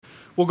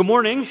Well, good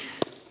morning.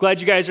 Glad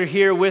you guys are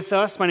here with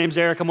us. My name's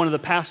Eric. I'm one of the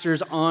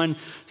pastors on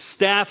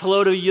staff.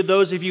 Hello to you,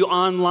 those of you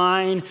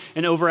online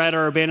and over at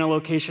our Urbana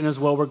location as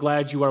well. We're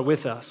glad you are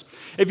with us.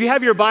 If you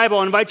have your Bible,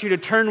 I invite you to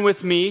turn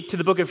with me to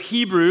the book of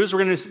Hebrews.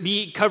 We're going to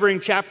be covering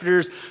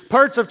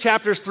parts of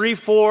chapters 3,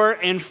 4,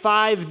 and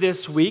 5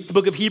 this week. The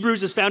book of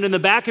Hebrews is found in the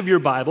back of your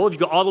Bible. If you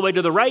go all the way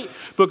to the right,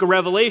 book of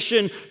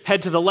Revelation,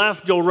 head to the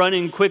left, you'll run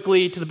in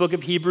quickly to the book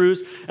of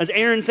Hebrews. As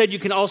Aaron said, you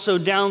can also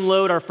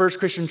download our First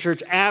Christian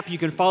Church app. You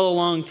can follow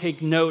along,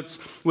 take notes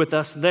with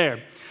us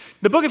there.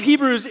 The book of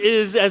Hebrews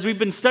is, as we've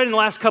been studying the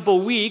last couple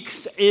of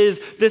weeks,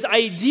 is this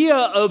idea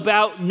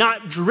about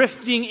not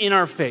drifting in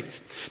our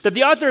faith. That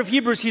the author of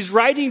Hebrews, he's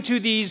writing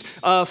to these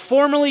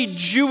formerly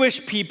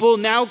Jewish people,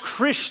 now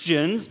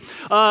Christians,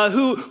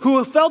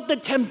 who felt the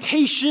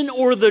temptation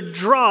or the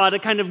draw to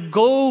kind of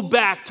go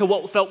back to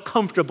what felt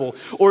comfortable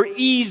or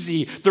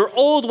easy, their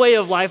old way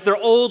of life, their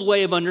old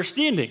way of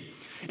understanding.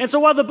 And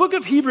so while the book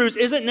of Hebrews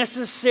isn't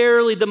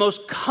necessarily the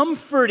most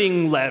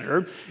comforting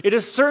letter, it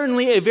is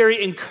certainly a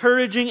very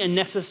encouraging and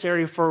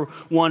necessary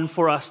one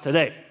for us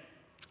today.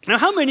 Now,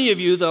 how many of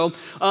you, though,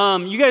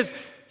 you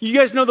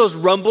guys know those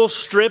rumble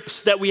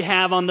strips that we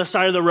have on the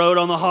side of the road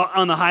on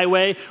the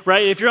highway,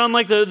 right? If you're on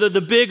like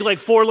the big like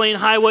 4-lane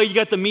highway, you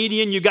got the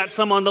median, you got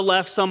some on the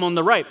left, some on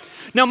the right.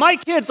 Now my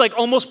kids like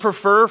almost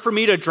prefer for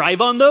me to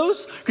drive on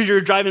those because you're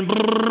driving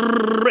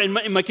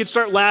and my kids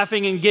start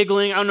laughing and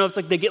giggling. I don't know if it's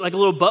like they get like a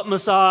little butt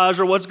massage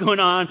or what's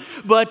going on,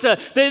 but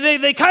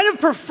they kind of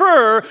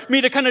prefer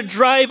me to kind of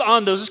drive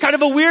on those. It's kind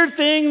of a weird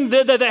thing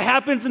that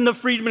happens in the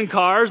Friedman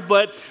cars,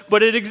 but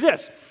it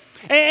exists.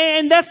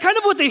 And that's kind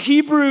of what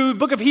the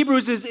book of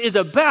Hebrews is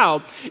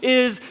about,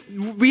 is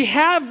we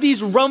have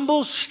these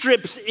rumble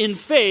strips in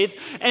faith,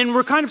 and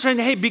we're kind of trying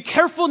to, hey, be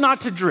careful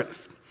not to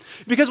drift.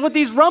 Because what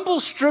these rumble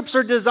strips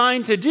are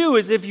designed to do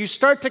is if you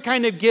start to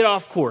kind of get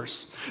off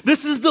course,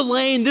 this is the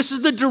lane, this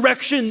is the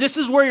direction, this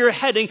is where you're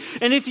heading,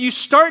 and if you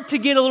start to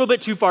get a little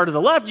bit too far to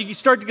the left, you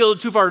start to get a little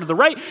too far to the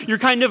right, you're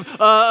kind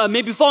of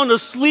maybe falling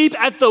asleep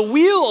at the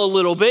wheel a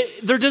little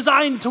bit. They're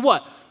designed to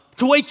what?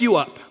 To wake you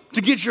up,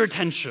 to get your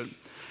attention.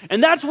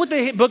 And that's what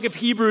the book of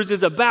Hebrews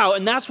is about,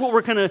 and that's what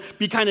we're going to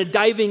be kind of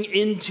diving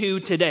into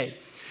today.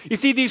 You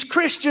see, these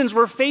Christians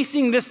were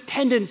facing this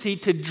tendency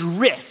to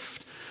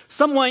drift.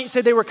 Some might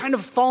say they were kind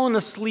of falling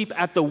asleep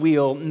at the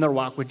wheel in their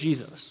walk with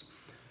Jesus.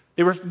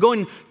 They were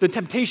going the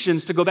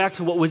temptations to go back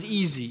to what was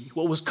easy,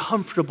 what was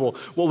comfortable,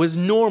 what was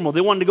normal.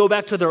 They wanted to go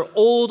back to their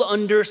old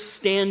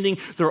understanding,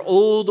 their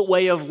old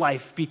way of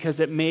life, because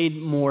it made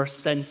more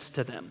sense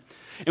to them.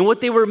 And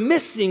what they were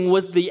missing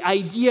was the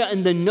idea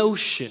and the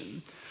notion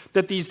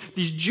that these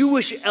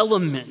Jewish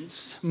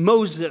elements,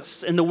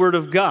 Moses and the Word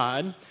of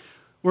God,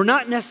 were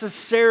not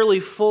necessarily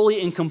fully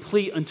and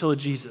complete until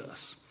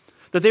Jesus.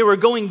 That they were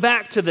going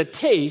back to the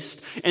taste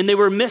and they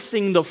were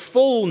missing the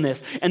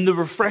fullness and the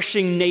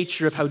refreshing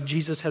nature of how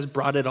Jesus has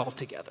brought it all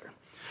together.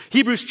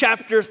 Hebrews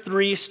chapter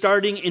 3,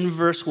 starting in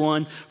verse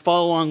 1,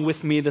 follow along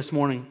with me this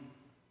morning.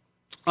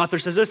 Author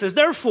says this,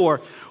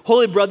 therefore,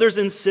 holy brothers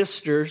and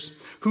sisters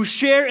who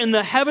share in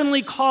the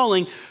heavenly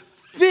calling,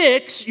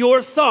 fix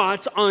your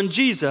thoughts on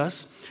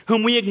Jesus,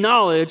 whom we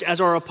acknowledge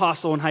as our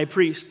apostle and high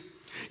priest.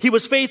 He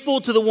was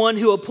faithful to the one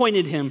who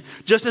appointed him,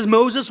 just as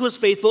Moses was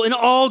faithful in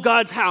all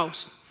God's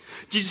house.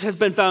 Jesus has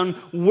been found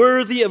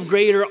worthy of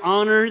greater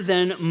honor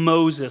than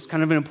Moses.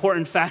 Kind of an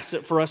important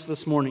facet for us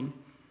this morning.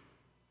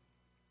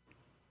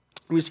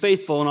 He was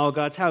faithful in all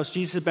God's house.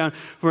 Jesus is bound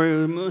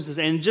for Moses.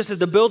 And just as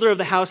the builder of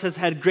the house has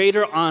had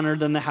greater honor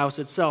than the house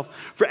itself.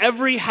 For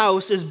every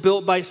house is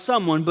built by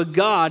someone, but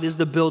God is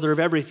the builder of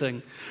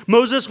everything.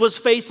 Moses was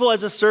faithful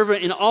as a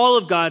servant in all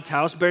of God's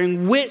house,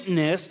 bearing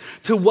witness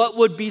to what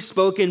would be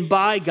spoken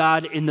by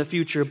God in the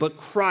future. But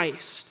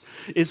Christ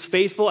is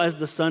faithful as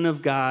the Son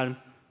of God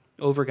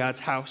over God's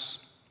house.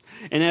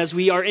 And as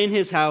we are in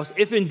his house,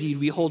 if indeed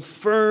we hold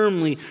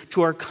firmly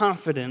to our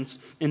confidence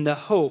in the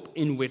hope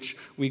in which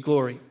we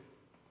glory.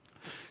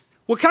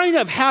 What kind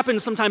of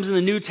happens sometimes in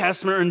the New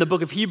Testament or in the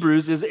book of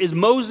Hebrews is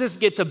Moses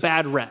gets a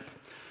bad rep.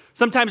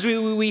 Sometimes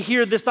we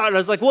hear this thought,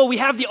 it's like, well, we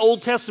have the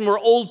Old Testament, we're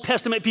Old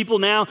Testament people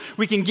now,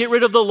 we can get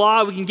rid of the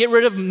law, we can get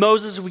rid of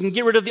Moses, we can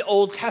get rid of the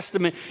Old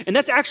Testament, and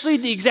that's actually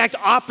the exact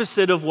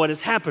opposite of what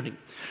is happening.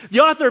 The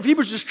author of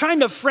Hebrews is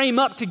trying to frame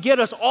up to get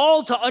us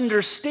all to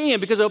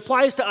understand, because it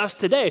applies to us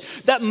today,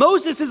 that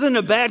Moses isn't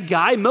a bad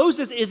guy,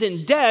 Moses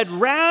isn't dead,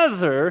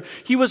 rather,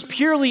 he was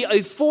purely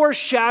a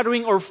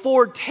foreshadowing or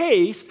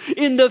foretaste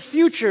in the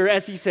future,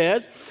 as he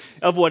says,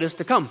 of what is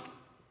to come.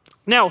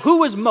 Now, who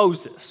was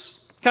Moses?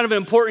 Kind of an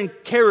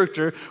important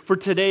character for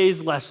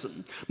today's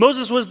lesson.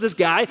 Moses was this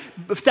guy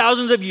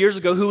thousands of years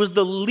ago who was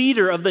the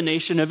leader of the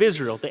nation of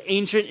Israel, the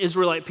ancient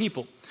Israelite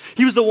people.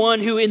 He was the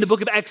one who, in the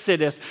book of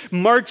Exodus,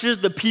 marches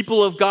the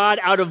people of God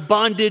out of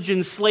bondage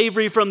and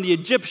slavery from the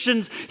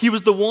Egyptians. He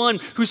was the one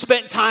who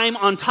spent time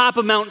on top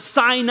of Mount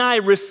Sinai,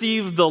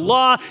 received the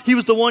law. He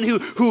was the one who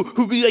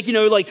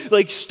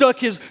stuck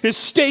his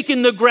stake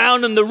in the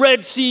ground, and the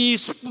Red Sea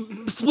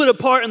split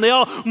apart, and they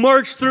all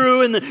marched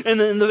through, and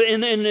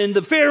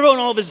the Pharaoh and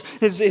all of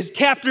his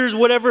captors,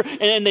 whatever,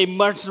 and they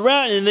marched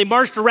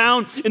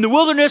around in the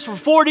wilderness for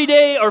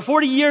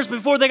 40 years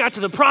before they got to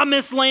the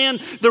promised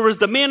land. There was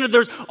the manna.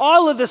 There's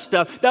all of this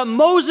stuff that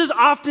Moses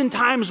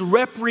oftentimes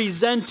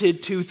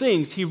represented two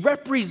things. He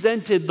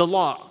represented the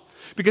law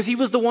because he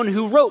was the one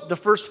who wrote the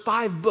first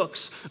 5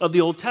 books of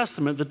the Old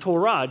Testament, the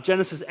Torah,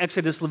 Genesis,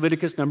 Exodus,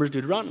 Leviticus, Numbers,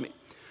 Deuteronomy.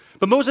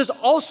 But Moses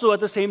also at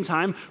the same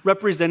time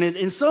represented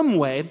in some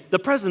way the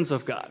presence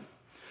of God.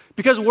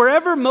 Because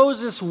wherever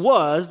Moses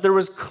was, there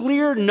was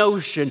clear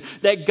notion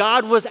that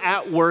God was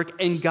at work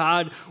and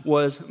God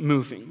was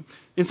moving.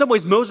 In some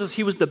ways, Moses,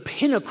 he was the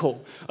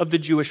pinnacle of the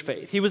Jewish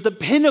faith. He was the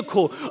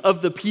pinnacle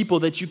of the people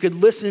that you could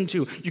listen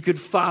to, you could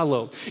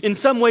follow. In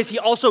some ways, he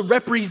also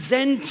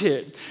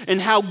represented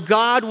and how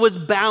God was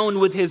bound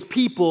with his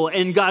people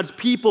and God's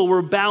people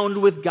were bound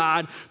with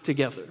God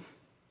together.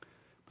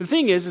 The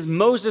thing is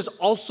Moses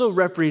also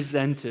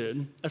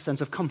represented a sense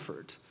of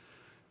comfort,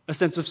 a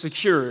sense of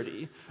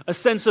security, a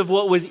sense of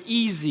what was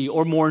easy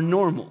or more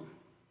normal.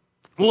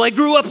 Well, I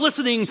grew up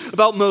listening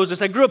about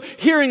Moses. I grew up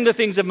hearing the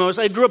things of Moses.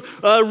 I grew up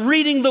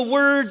reading the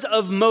words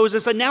of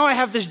Moses. And now I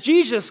have this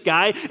Jesus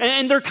guy,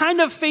 and they're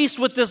kind of faced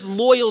with this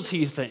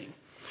loyalty thing.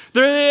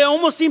 It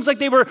almost seems like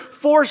they were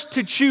forced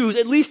to choose,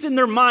 at least in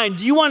their mind,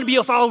 do you want to be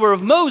a follower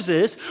of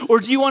Moses or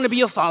do you want to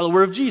be a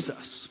follower of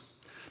Jesus?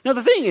 Now,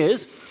 the thing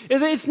is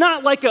it's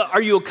not like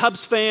are you a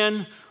Cubs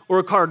fan or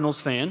a Cardinals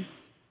fan?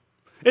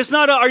 It's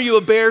not are you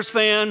a Bears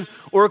fan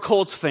or a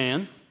Colts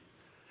fan?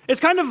 It's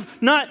kind of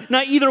not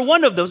either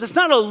one of those. It's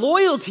not a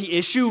loyalty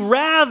issue.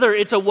 Rather,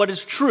 it's a what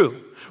is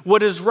true,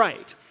 what is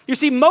right. You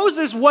see,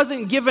 Moses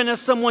wasn't given as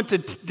someone to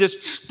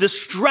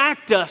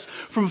distract us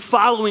from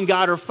following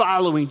God or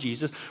following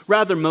Jesus.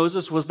 Rather,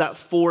 Moses was that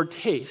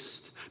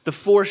foretaste, the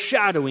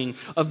foreshadowing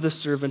of the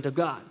servant of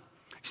God.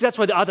 See, that's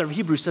why the author of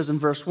Hebrews says in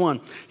verse 1,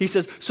 he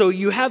says, so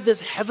you have this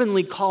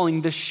heavenly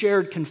calling, this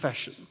shared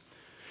confession.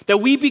 That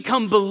we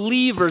become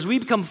believers, we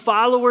become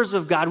followers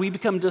of God, we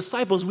become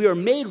disciples. We are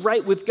made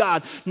right with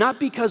God, not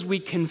because we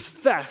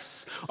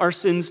confess our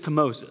sins to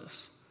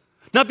Moses.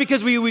 Not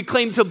because we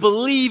claim to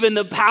believe in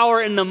the power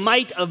and the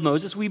might of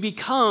Moses. We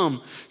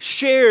become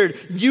shared,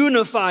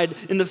 unified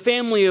in the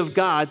family of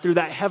God through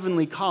that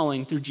heavenly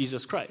calling through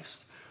Jesus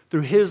Christ.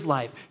 Through his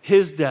life,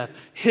 his death,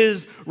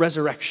 his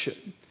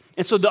resurrection.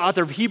 And so the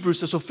author of Hebrews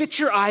says, so fix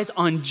your eyes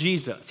on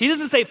Jesus. He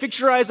doesn't say fix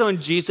your eyes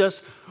on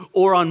Jesus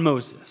or on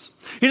Moses.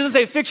 He doesn't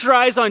say fix your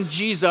eyes on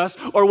Jesus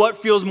or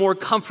what feels more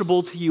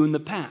comfortable to you in the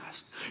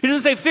past. He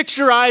doesn't say fix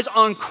your eyes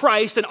on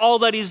Christ and all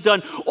that he's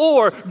done,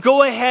 or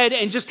go ahead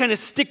and just kind of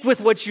stick with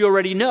what you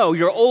already know,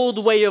 your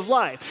old way of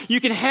life. You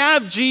can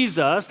have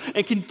Jesus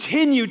and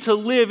continue to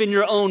live in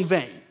your own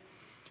vein.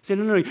 He said,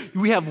 no,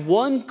 we have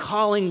one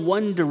calling,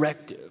 one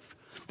directive.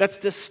 That's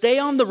to stay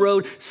on the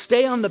road,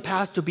 stay on the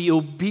path, to be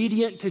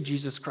obedient to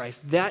Jesus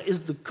Christ. That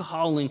is the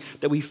calling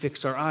that we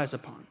fix our eyes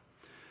upon.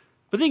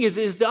 The thing is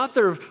the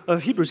author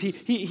of Hebrews,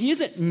 he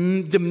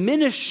isn't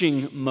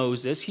diminishing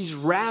Moses. He's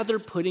rather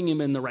putting him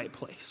in the right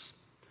place.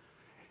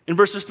 In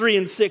verses 3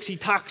 and 6, he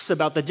talks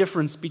about the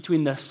difference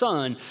between the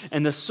son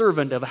and the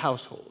servant of a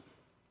household.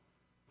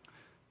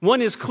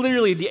 One is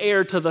clearly the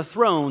heir to the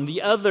throne.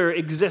 The other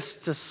exists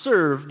to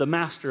serve the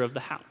master of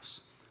the house.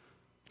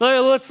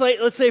 Let's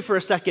say for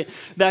a second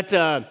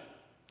that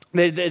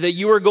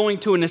you were going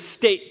to an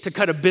estate to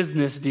cut a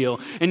business deal,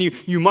 and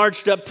you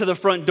marched up to the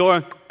front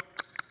door,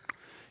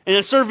 and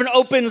a servant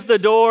opens the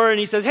door, and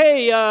he says,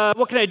 hey,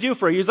 what can I do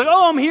for you? He's like,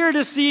 oh, I'm here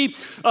to see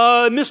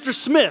Mr.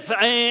 Smith,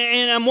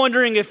 and I'm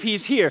wondering if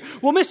he's here.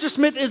 Well, Mr.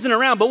 Smith isn't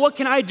around, but what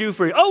can I do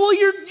for you? Oh, well,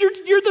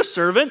 you're the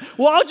servant.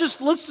 Well,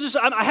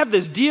 I have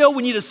this deal.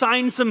 We need to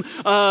sign some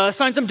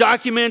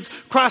documents,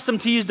 cross some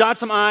T's, dot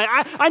some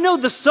I. I know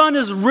the son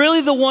is really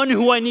the one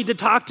who I need to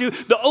talk to.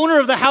 The owner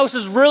of the house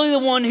is really the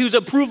one whose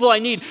approval I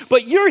need.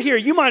 But you're here.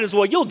 You might as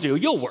well.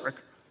 You'll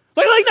work.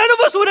 Like none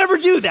of us would ever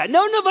do that.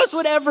 None of us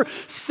would ever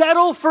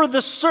settle for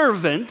the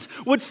servant,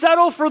 would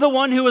settle for the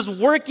one who is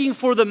working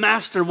for the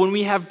master when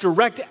we have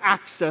direct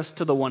access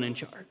to the one in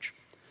charge.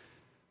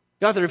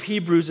 The author of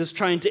Hebrews is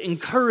trying to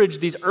encourage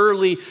these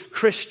early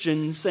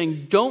Christians,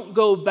 saying, don't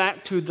go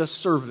back to the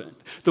servant,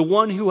 the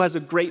one who has a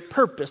great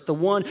purpose, the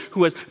one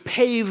who has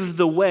paved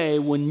the way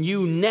when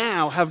you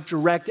now have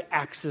direct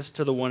access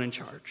to the one in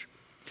charge.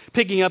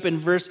 Picking up in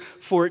verse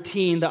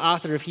 14, the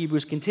author of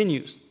Hebrews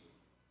continues.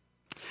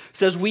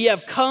 Says, we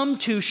have come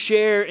to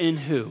share in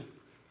who?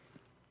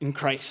 In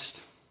Christ.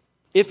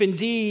 If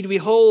indeed we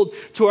hold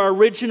to our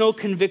original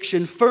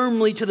conviction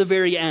firmly to the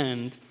very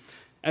end,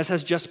 as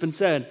has just been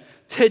said,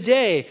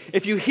 today,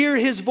 if you hear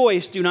his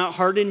voice, do not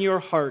harden your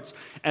hearts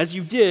as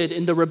you did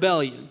in the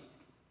rebellion.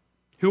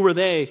 Who were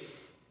they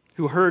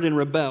who heard and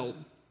rebelled?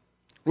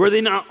 Were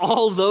they not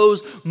all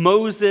those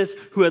Moses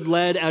who had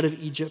led out of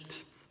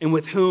Egypt and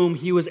with whom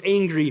he was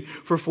angry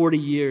for 40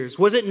 years?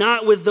 Was it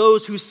not with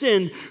those who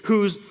sinned,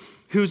 whose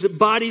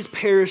bodies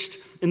perished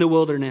in the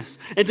wilderness?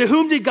 And to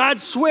whom did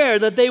God swear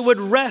that they would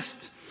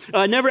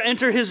never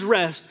enter his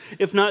rest,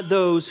 if not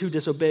those who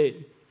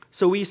disobeyed?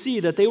 So we see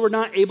that they were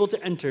not able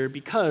to enter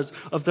because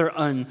of their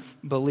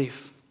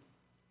unbelief.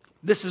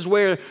 This is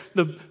where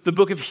the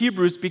book of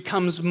Hebrews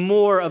becomes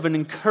more of an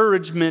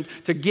encouragement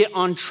to get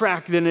on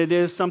track than it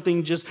is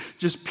something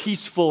just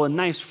peaceful and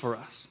nice for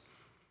us.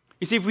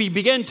 You see, if we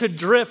begin to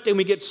drift and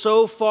we get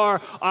so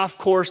far off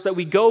course that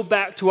we go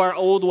back to our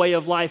old way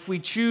of life, we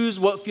choose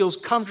what feels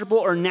comfortable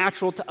or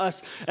natural to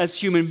us as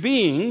human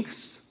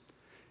beings.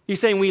 He's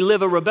saying we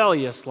live a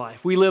rebellious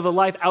life. We live a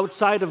life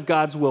outside of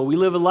God's will. We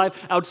live a life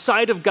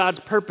outside of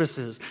God's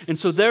purposes. And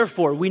so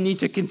therefore, we need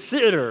to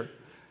consider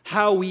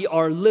how we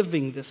are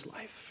living this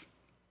life.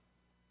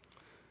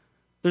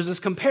 There's this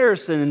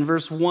comparison in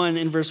verse 1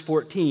 and verse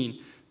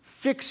 14.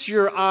 Fix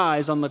your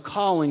eyes on the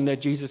calling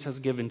that Jesus has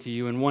given to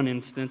you in one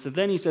instance. And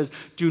then he says,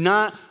 do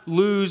not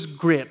lose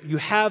grip. You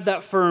have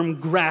that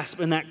firm grasp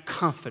and that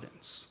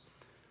confidence.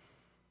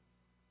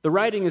 The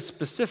writing is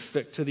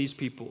specific to these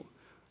people.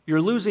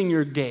 You're losing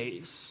your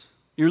gaze.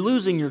 You're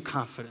losing your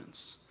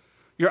confidence.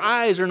 Your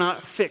eyes are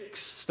not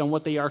fixed on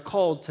what they are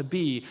called to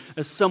be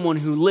as someone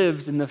who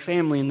lives in the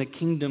family in the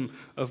kingdom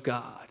of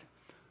God.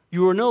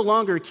 You are no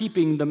longer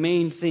keeping the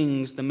main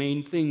things.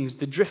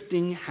 The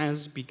drifting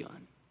has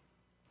begun.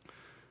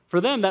 For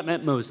them, that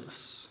meant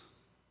Moses,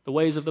 the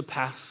ways of the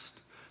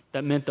past.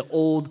 That meant the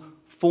old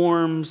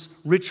forms,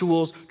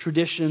 rituals,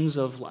 traditions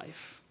of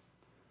life.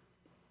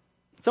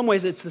 In some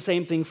ways, it's the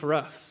same thing for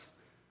us.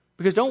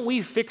 Because don't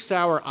we fix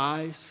our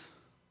eyes?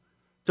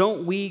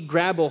 Don't we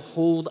grab a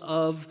hold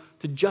of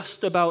to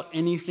just about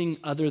anything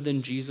other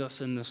than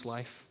Jesus in this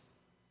life?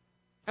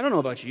 I don't know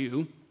about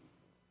you.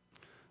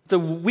 It's a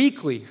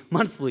weekly,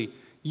 monthly,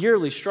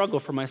 yearly struggle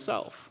for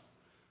myself.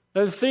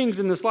 There are things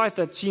in this life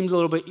that seems a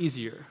little bit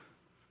easier,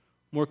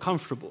 more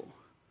comfortable,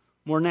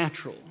 more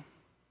natural.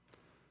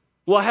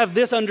 Well, I have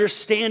this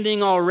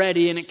understanding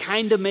already, and it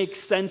kind of makes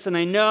sense, and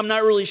I know I'm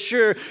not really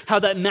sure how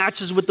that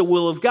matches with the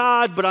will of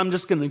God, but I'm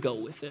just going to go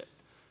with it.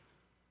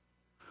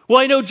 Well,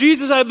 I know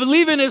Jesus, I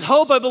believe in his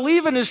hope, I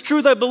believe in his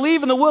truth, I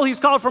believe in the will he's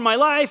called for my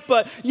life,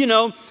 but,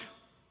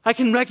 I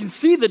can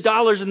see the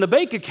dollars in the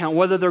bank account,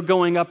 whether they're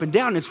going up and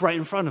down, it's right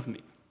in front of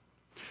me.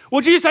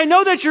 Well, Jesus, I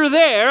know that you're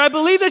there, I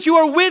believe that you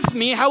are with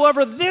me,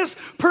 however, this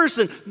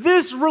person,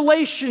 this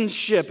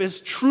relationship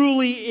is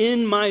truly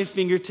in my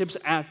fingertips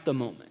at the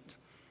moment.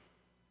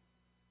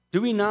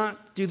 Do we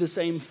not do the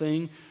same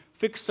thing?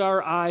 Fix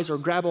our eyes or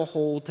grab a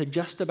hold to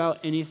just about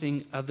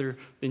anything other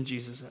than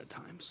Jesus at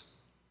times?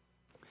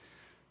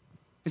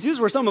 And see, this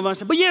is where some of us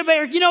say, but yeah,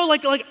 Bear,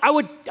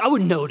 I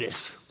would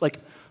notice, like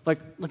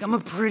I'm a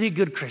pretty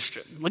good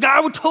Christian. Like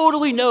I would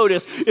totally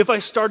notice if I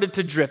started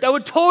to drift. I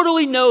would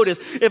totally notice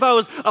if I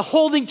was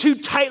holding too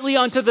tightly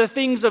onto the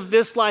things of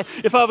this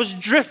life, if I was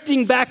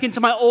drifting back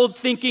into my old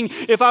thinking,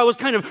 if I was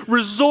kind of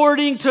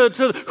resorting to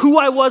who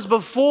I was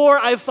before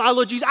I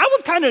followed Jesus. I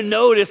would kind of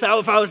notice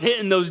if I was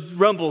hitting those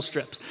rumble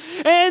strips.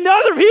 And the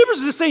other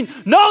Hebrews is saying,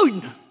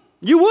 no,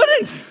 you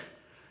wouldn't.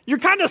 You're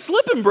kind of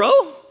slipping,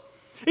 bro.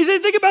 He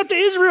said, think about the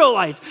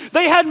Israelites.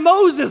 They had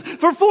Moses.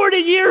 For 40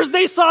 years,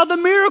 they saw the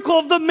miracle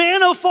of the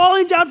manna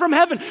falling down from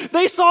heaven.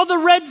 They saw the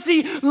Red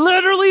Sea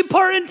literally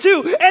part in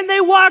two, and they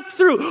walked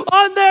through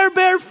on their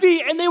bare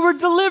feet, and they were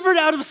delivered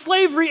out of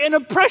slavery and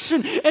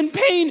oppression and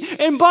pain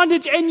and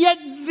bondage, and yet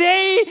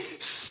they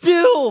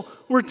still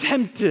were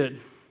tempted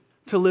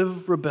to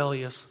live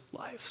rebellious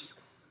lives.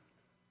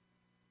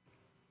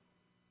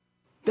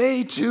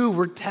 They too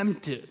were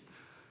tempted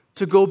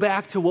to go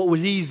back to what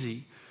was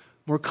easy,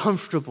 more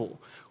comfortable,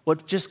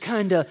 what just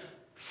kind of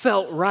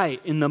felt right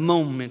in the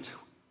moment.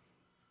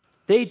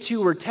 They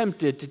too were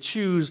tempted to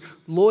choose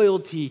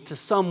loyalty to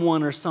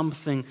someone or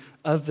something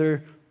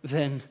other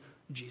than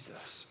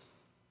Jesus.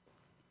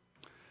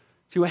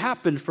 See, what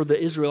happened for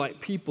the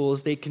Israelite people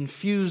is they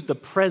confused the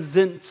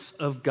presence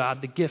of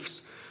God, the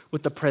gifts,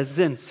 with the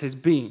presence, his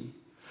being.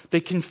 They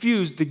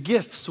confused the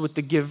gifts with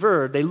the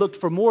giver. They looked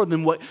for more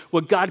than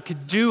what God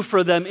could do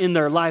for them in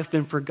their life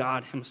than for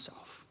God himself.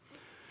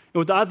 And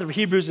what the author of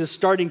Hebrews is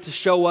starting to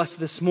show us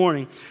this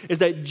morning is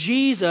that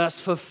Jesus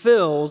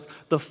fulfills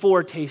the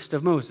foretaste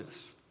of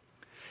Moses.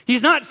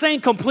 He's not saying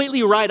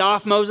completely write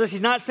off Moses.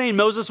 He's not saying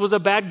Moses was a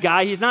bad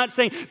guy. He's not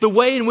saying the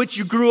way in which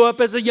you grew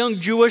up as a young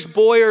Jewish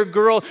boy or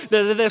girl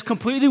that's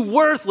completely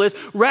worthless.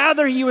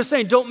 Rather, he was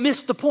saying don't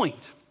miss the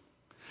point.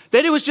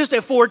 That it was just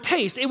a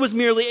foretaste. It was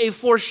merely a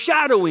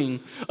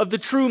foreshadowing of the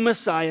true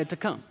Messiah to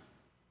come.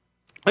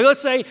 Like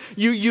let's say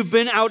you've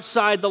been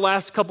outside the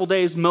last couple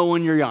days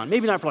mowing your yard.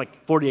 Maybe not for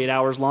like 48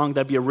 hours long.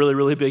 That'd be a really,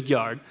 really big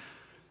yard.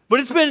 But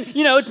it's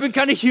been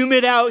kind of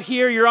humid out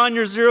here. You're on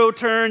your zero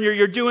turn.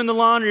 You're doing the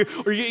lawn,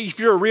 or if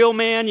you're a real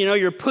man,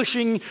 you're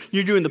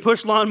doing the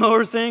push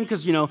lawnmower thing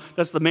because,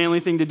 that's the manly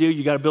thing to do.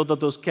 You got to build up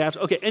those calves.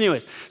 Okay,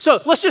 anyways.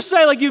 So let's just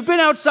say you've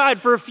been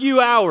outside for a few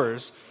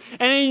hours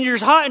and you're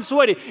hot and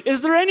sweaty.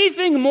 Is there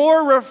anything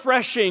more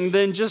refreshing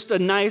than just a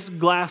nice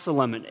glass of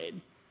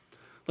lemonade?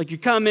 You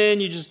come in,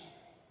 you just,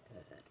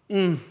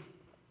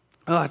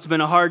 it's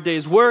been a hard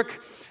day's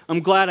work.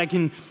 I'm glad I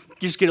can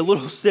just get a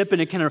little sip and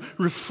it kind of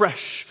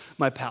refresh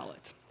my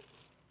palate.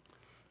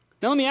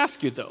 Now let me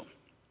ask you though,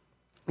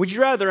 would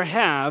you rather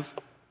have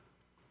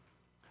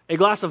a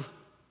glass of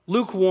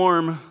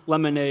lukewarm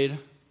lemonade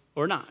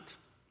or not?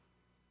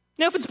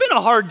 Now if it's been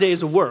a hard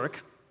day's of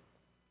work,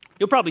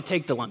 you'll probably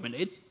take the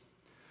lemonade.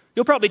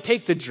 You'll probably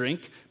take the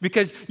drink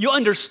because you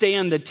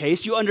understand the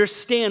taste. You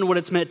understand what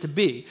it's meant to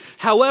be.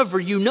 However,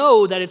 you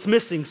know that it's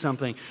missing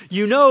something.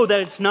 You know that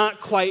it's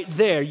not quite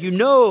there. You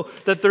know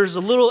that there's a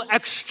little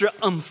extra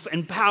oomph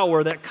and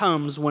power that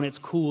comes when it's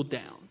cooled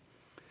down.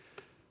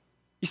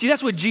 You see,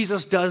 that's what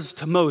Jesus does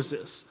to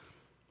Moses.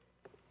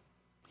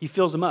 He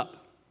fills him up.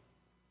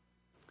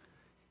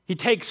 He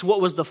takes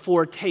what was the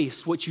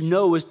foretaste, what you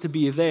know is to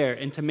be there,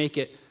 and to make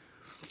it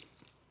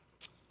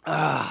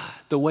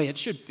the way it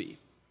should be.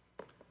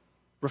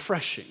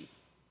 Refreshing,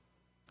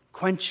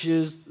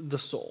 quenches the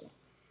soul.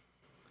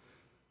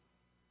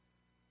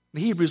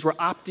 The Hebrews were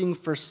opting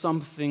for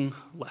something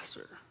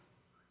lesser,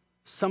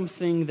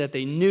 something that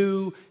they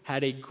knew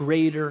had a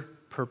greater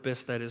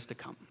purpose that is to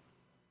come.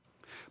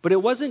 But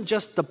it wasn't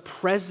just the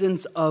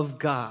presence of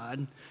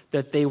God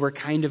that they were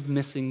kind of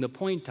missing the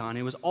point on.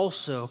 It was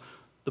also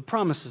the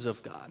promises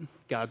of God,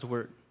 God's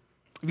word.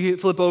 If you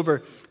flip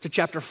over to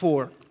chapter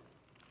 4,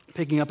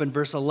 picking up in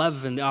verse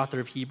 11, the author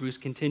of Hebrews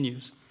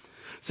continues.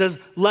 It says,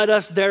 "Let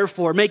us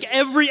therefore make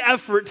every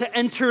effort to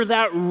enter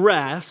that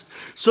rest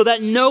so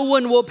that no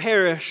one will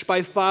perish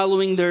by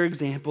following their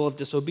example of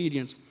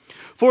disobedience.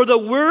 For the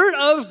word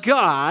of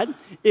God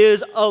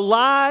is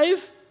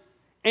alive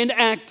and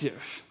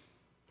active,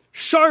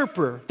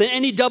 sharper than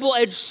any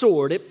double-edged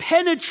sword. It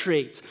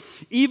penetrates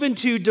even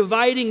to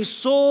dividing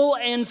soul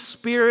and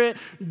spirit,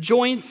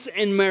 joints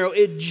and marrow.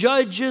 It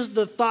judges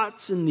the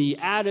thoughts and the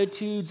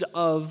attitudes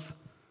of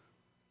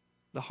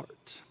the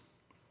heart.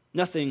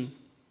 Nothing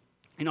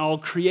in all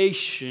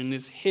creation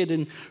is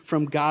hidden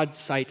from God's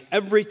sight.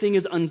 Everything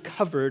is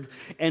uncovered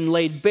and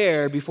laid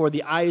bare before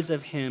the eyes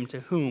of him to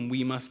whom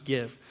we must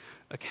give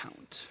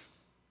account."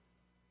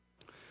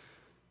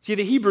 See,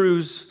 the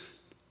Hebrews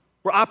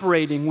were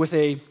operating with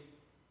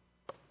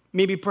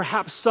maybe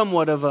perhaps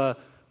somewhat of a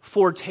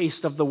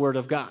foretaste of the Word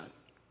of God.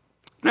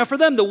 Now for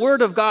them, the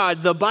Word of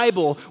God, the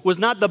Bible, was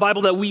not the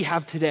Bible that we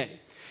have today.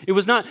 It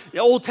was not the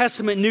Old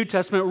Testament, New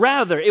Testament.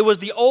 Rather, it was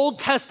the Old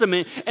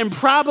Testament and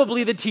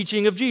probably the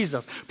teaching of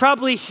Jesus.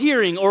 Probably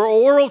hearing or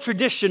oral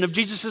tradition of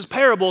Jesus'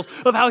 parables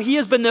of how he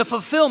has been the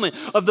fulfillment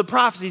of the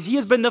prophecies. He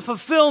has been the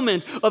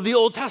fulfillment of the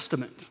Old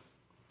Testament.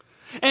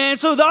 And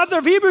so the author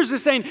of Hebrews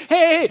is saying,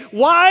 hey,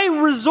 why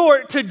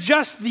resort to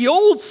just the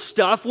old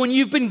stuff when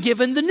you've been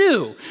given the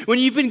new, when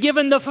you've been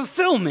given the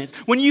fulfillment,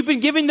 when you've been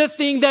given the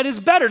thing that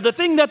is better, the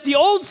thing that the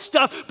old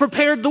stuff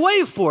prepared the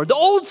way for. The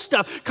old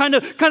stuff kind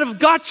of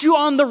got you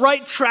on the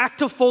right track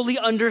to fully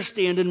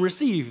understand and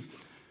receive.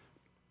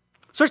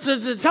 Starts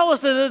to tell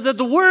us that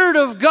the Word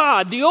of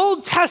God, the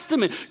Old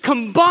Testament,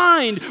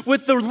 combined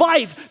with the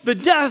life, the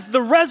death,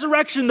 the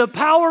resurrection, the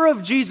power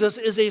of Jesus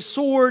is a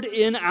sword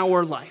in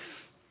our life.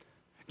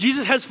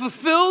 Jesus has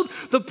fulfilled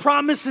the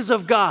promises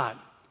of God.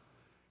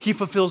 He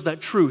fulfills that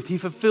truth. He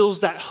fulfills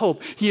that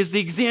hope. He is the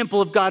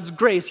example of God's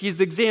grace. He is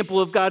the example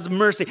of God's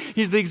mercy.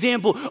 He's the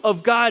example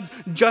of God's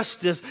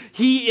justice.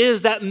 He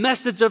is that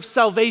message of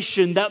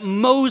salvation that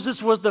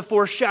Moses was the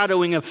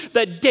foreshadowing of,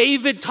 that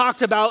David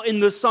talked about in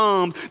the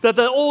Psalms, that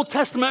the Old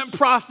Testament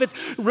prophets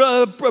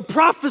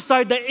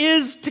prophesied that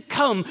is to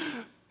come,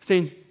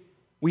 saying,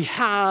 we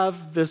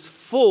have this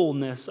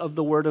fullness of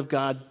the Word of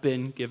God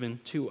been given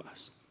to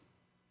us.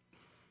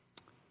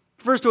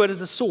 Refers to it as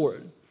a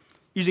sword,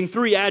 using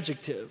 3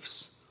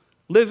 adjectives: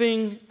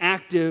 living,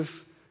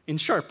 active, and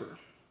sharper.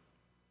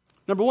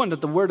 Number 1,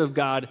 that the Word of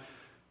God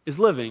is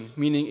living,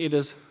 meaning it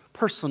is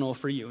personal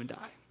for you and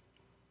I.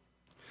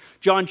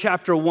 John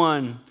chapter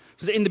 1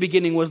 says, "In the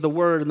beginning was the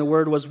Word, and the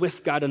Word was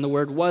with God, and the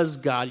Word was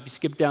God." If you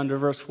skip down to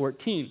verse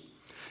 14,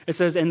 it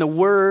says, "And the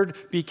Word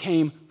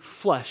became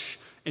flesh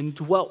and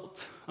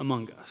dwelt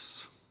among us."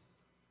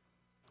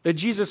 That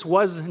Jesus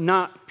was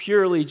not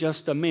purely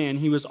just a man,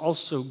 he was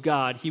also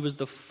God. He was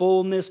the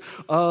fullness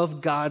of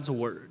God's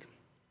Word.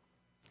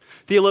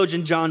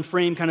 Theologian John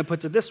Frame kind of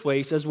puts it this way.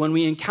 He says, when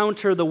we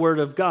encounter the Word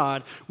of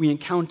God, we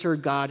encounter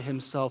God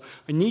himself.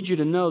 I need you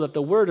to know that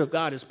the Word of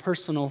God is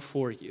personal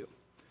for you.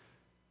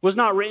 It was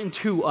not written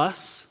to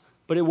us,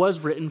 but it was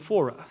written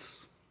for us.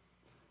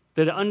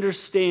 That it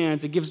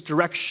understands, it gives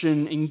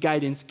direction and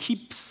guidance,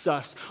 keeps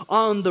us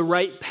on the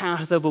right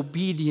path of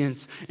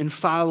obedience and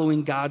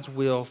following God's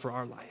will for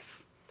our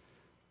life.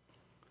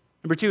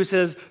 Number 2, it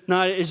says,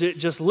 not is it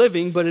just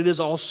living, but it is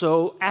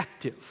also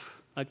active.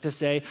 I like to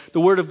say. The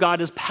word of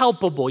God is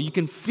palpable. You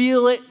can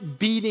feel it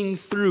beating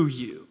through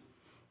you.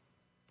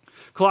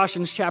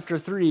 Colossians chapter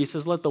 3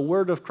 says, let the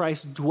word of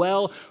Christ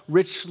dwell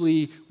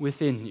richly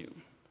within you.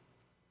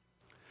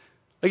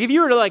 Like if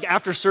you were to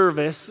after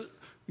service,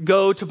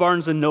 go to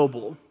Barnes &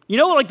 Noble, you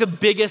know what the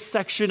biggest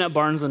section at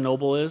Barnes &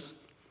 Noble is?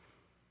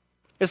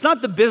 It's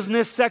not the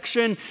business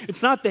section.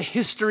 It's not the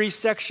history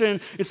section.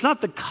 It's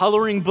not the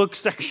coloring book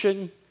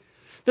section.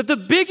 That the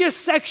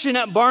biggest section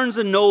at Barnes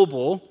 &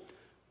 Noble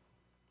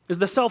is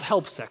the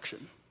self-help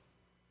section.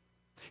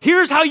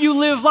 Here's how you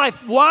live life.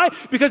 Why?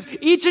 Because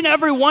each and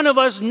every one of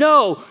us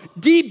know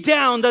deep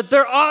down that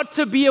there ought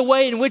to be a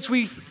way in which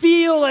we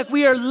feel like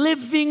we are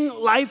living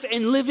life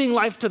and living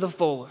life to the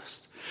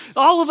fullest.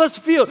 All of us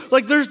feel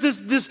like there's this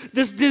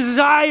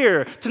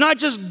desire to not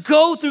just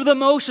go through the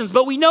motions,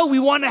 but we know we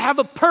want to have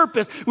a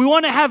purpose. We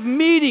want to have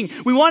meaning.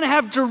 We want to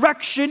have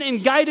direction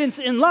and guidance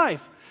in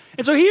life.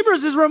 And so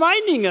Hebrews is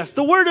reminding us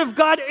the Word of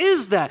God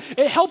is that.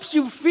 It helps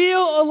you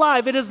feel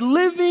alive. It is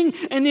living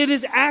and it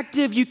is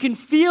active. You can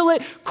feel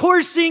it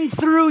coursing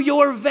through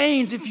your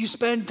veins if you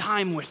spend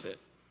time with it.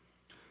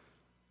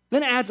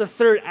 Then it adds a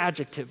third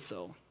adjective,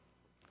 though.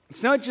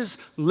 It's not just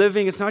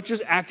living, it's not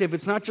just active,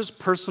 it's not just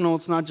personal,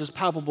 it's not just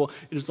palpable,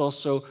 it is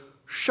also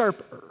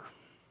sharper.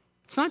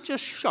 It's not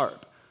just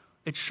sharp,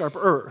 it's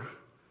sharper.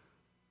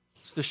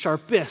 It's the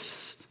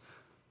sharpest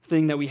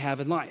thing that we have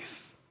in life.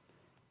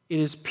 It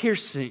is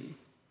piercing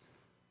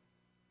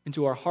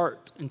into our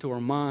heart, into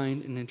our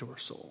mind, and into our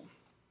soul.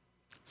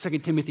 2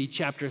 Timothy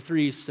chapter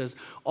 3 says,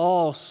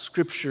 all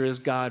scripture is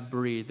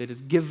God-breathed. It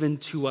is given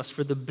to us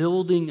for the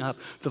building up,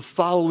 the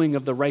following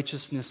of the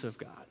righteousness of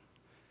God.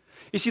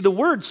 You see, the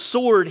word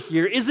sword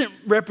here isn't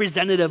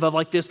representative of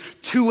this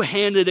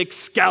two-handed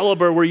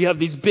Excalibur where you have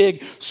these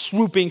big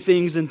swooping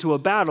things into a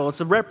battle.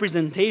 It's a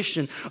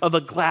representation of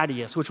a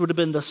gladius, which would have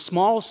been the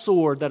small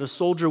sword that a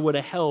soldier would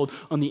have held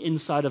on the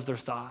inside of their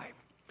thigh.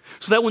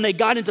 So that when they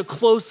got into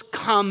close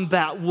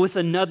combat with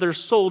another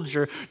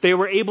soldier, they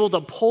were able to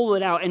pull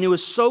it out. And it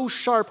was so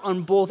sharp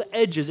on both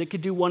edges, it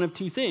could do one of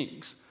two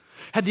things.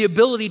 Had the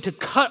ability to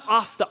cut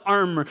off the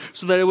armor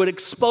so that it would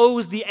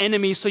expose the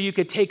enemy so you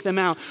could take them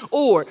out.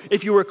 Or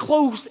if you were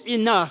close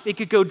enough, it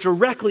could go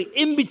directly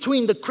in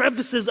between the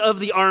crevices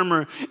of the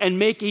armor and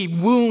make a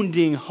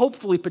wounding,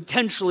 hopefully,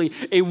 potentially,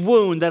 a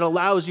wound that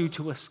allows you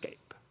to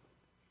escape.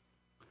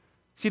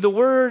 See, the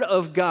word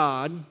of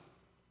God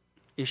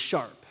is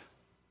sharp.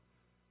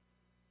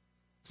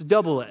 It's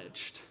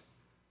double-edged.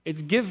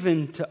 It's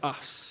given to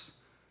us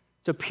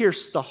to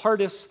pierce the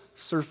hardest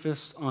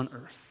surface on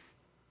earth.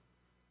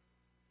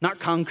 Not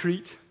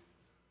concrete,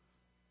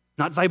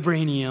 not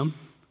vibranium,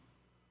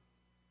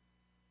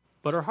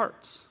 but our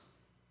hearts.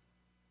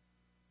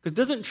 Because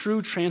doesn't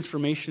true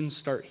transformation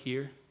start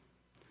here?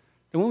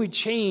 And when we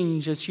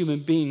change as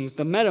human beings,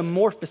 the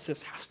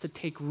metamorphosis has to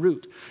take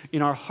root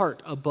in our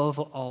heart above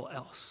all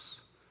else.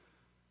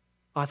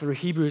 Author of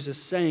Hebrews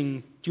is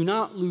saying, do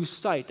not lose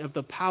sight of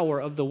the power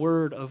of the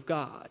Word of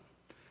God,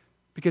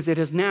 because it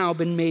has now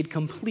been made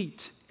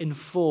complete in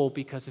full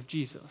because of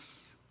Jesus.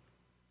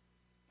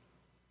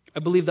 I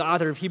believe the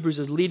author of Hebrews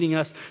is leading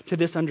us to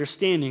this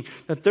understanding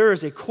that there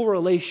is a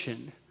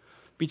correlation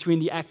between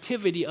the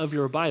activity of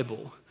your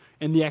Bible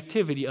and the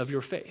activity of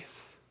your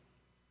faith.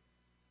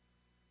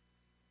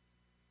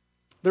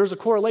 There's a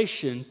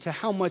correlation to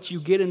how much you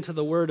get into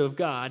the Word of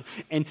God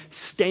and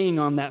staying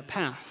on that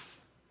path.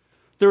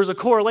 There's a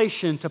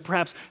correlation to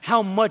perhaps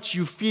how much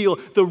you feel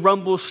the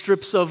rumble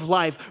strips of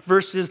life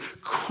versus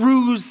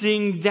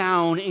cruising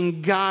down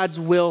in God's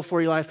will for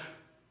your life.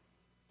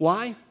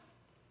 Why?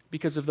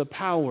 Because of the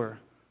power,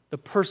 the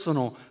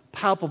personal,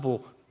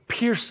 palpable,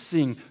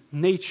 piercing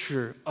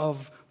nature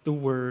of the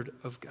Word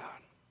of God.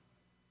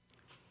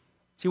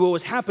 See, what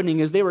was happening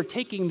is they were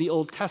taking the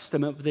Old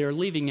Testament, but they were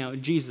leaving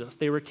out Jesus.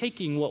 They were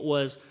taking what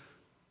was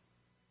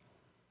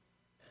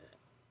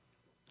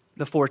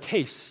the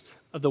foretaste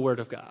of the Word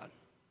of God.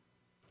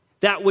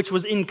 That which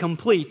was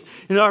incomplete.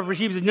 And the author of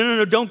Hebrews said,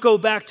 no, don't go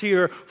back to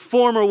your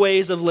former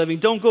ways of living.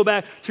 Don't go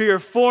back to your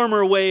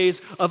former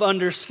ways of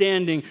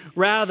understanding.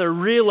 Rather,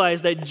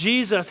 realize that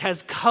Jesus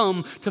has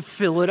come to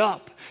fill it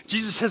up.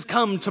 Jesus has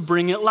come to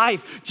bring it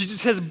life.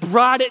 Jesus has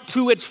brought it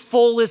to its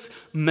fullest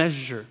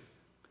measure.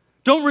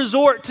 Don't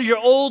resort to your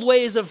old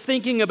ways of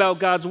thinking about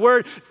God's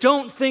word.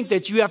 Don't think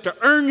that you have to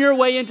earn your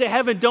way into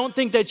heaven. Don't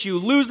think that you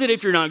lose it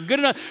if you're not good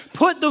enough.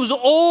 Put those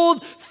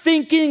old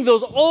thinking,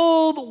 those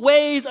old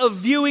ways of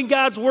viewing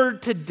God's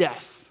word to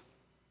death.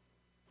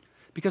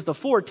 Because the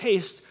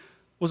foretaste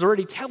was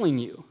already telling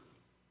you,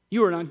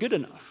 you are not good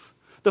enough.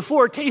 The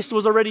foretaste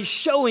was already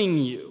showing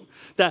you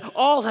that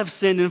all have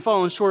sinned and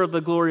fallen short of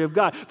the glory of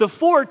God. The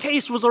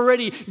foretaste was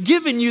already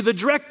giving you the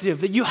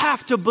directive that you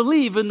have to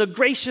believe in the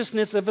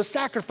graciousness of a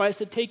sacrifice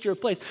to take your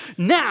place.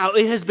 Now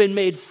it has been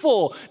made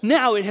full.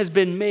 Now it has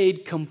been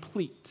made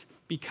complete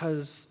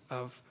because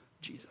of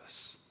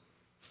Jesus.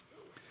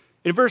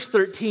 In verse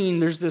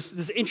 13, there's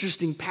this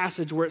interesting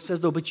passage where it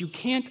says, though, but you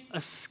can't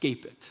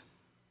escape it.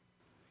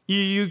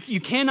 You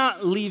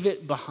cannot leave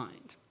it behind.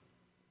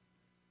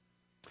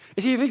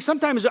 You see, I think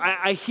sometimes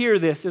I hear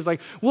this as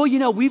like,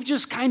 well, we've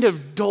just kind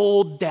of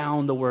doled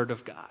down the Word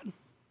of God.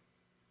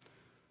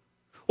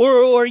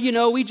 Or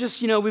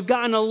we've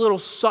gotten a little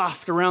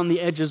soft around the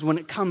edges when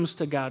it comes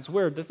to God's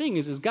Word. The thing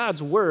is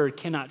God's Word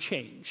cannot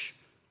change.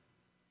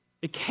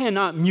 It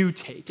cannot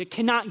mutate. It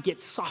cannot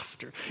get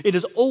softer. It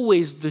is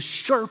always the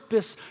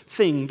sharpest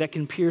thing that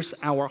can pierce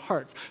our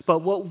hearts. But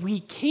what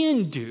we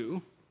can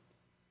do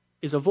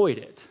is avoid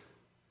it.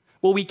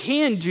 What we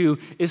can do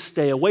is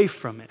stay away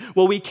from it.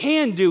 What we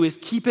can do is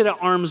keep it at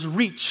arm's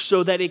reach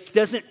so that it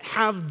doesn't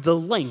have the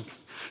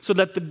length, so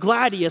that the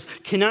gladius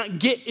cannot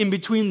get in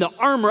between the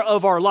armor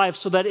of our life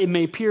so that it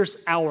may pierce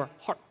our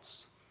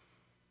hearts.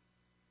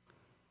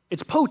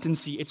 Its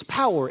potency, its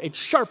power, its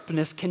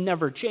sharpness can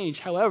never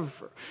change.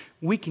 However,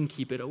 we can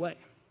keep it away.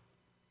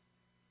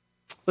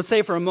 Let's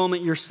say for a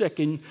moment you're sick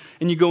and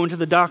you go into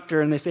the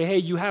doctor and they say, hey,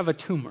 you have a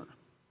tumor.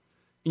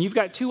 And you've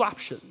got two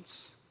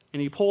options.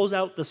 And he pulls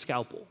out the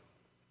scalpel.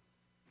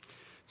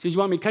 He says, you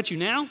want me to cut you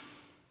now? You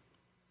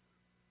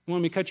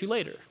want me to cut you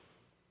later?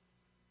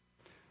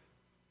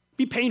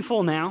 Be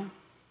painful now.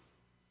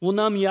 We'll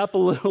numb you up a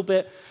little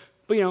bit.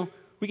 But,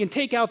 we can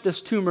take out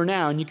this tumor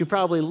now and you can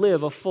probably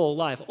live a full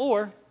life.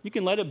 Or you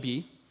can let it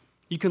be.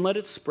 You can let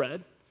it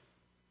spread.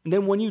 And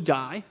then when you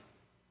die,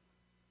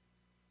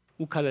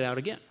 we'll cut it out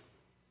again.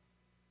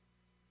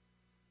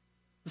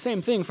 The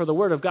same thing for the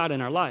Word of God in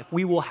our life.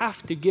 We will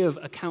have to give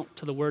account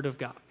to the Word of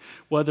God.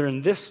 Whether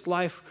in this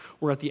life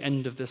or at the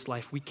end of this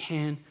life, we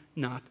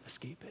cannot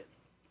escape it.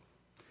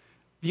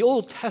 The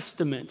Old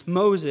Testament,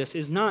 Moses,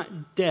 is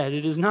not dead.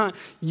 It is not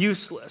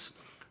useless.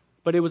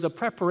 But it was a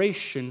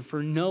preparation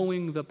for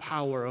knowing the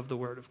power of the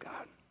Word of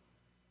God.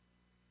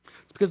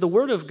 It's because the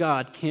Word of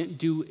God can't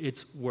do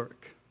its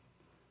work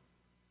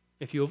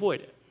if you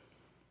avoid it.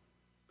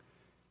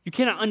 You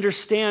cannot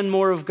understand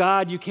more of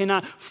God. You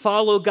cannot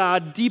follow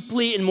God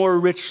deeply and more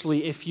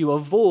richly if you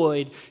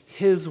avoid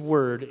His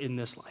Word in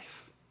this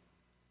life.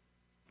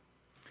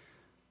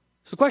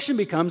 So the question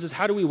becomes is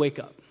how do we wake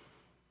up?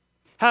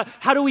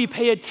 How do we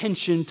pay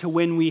attention to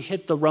when we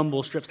hit the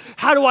rumble strips?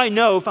 How do I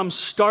know if I'm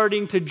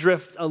starting to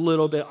drift a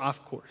little bit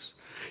off course?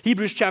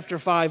 Hebrews chapter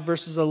 5,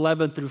 verses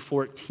 11 through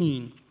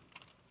 14.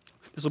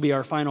 This will be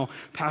our final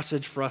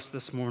passage for us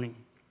this morning.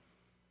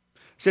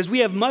 It says, we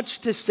have much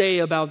to say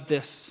about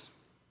this,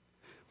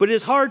 but it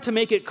is hard to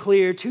make it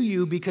clear to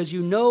you because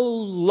you no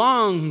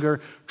longer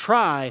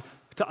try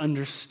to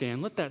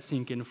understand. Let that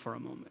sink in for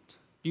a moment.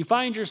 Do you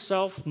find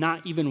yourself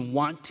not even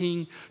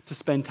wanting to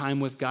spend time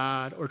with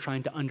God or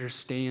trying to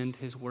understand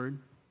His Word?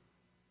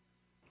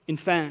 In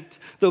fact,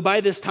 though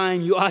by this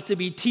time you ought to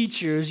be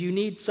teachers, you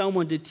need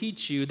someone to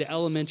teach you the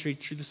elementary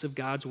truths of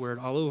God's Word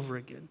all over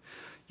again.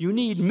 You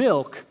need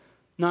milk,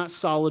 not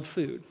solid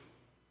food.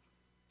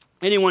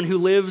 Anyone who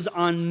lives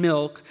on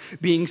milk,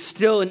 being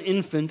still an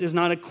infant, is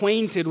not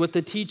acquainted with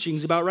the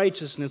teachings about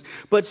righteousness,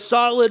 but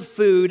solid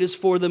food is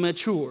for the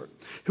mature,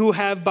 who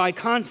have by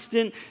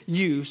constant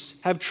use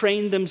have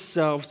trained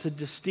themselves to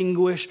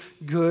distinguish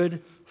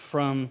good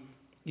from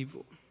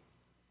evil.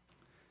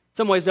 In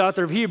some ways, the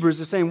author of Hebrews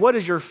is saying, what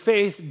does your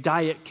faith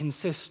diet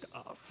consist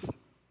of?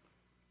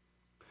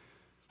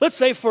 Let's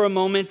say for a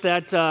moment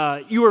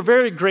that you were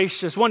very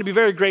gracious, wanted to be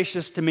very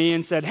gracious to me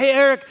and said, hey,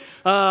 Eric,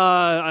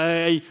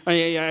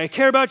 I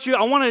care about you.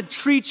 I want to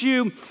treat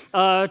you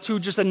to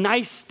just a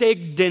nice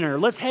steak dinner.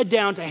 Let's head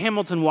down to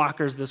Hamilton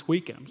Walker's this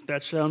weekend.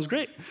 That sounds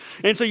great.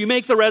 And so you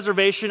make the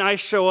reservation. I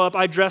show up.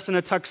 I dress in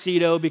a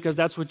tuxedo because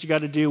that's what you got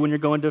to do when you're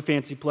going to a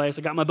fancy place.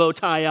 I got my bow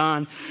tie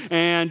on.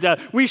 And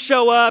we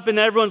show up, and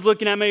everyone's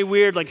looking at me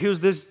weird, like,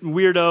 who's this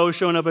weirdo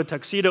showing up in a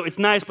tuxedo? It's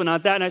nice, but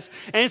not that nice.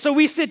 And so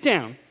we sit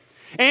down.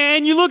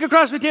 And you look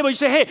across the table, you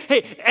say,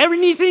 hey,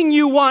 anything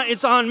you want,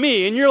 it's on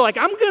me. And you're like,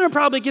 I'm going to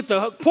probably get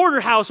the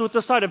porterhouse with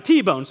the side of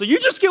T-bone. So you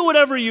just get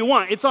whatever you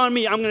want. It's on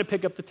me. I'm going to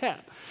pick up the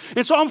tab.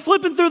 And so I'm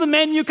flipping through the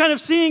menu, kind of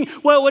seeing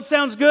what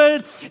sounds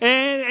good.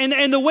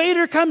 And the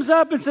waiter comes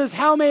up and says,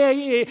 how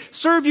may I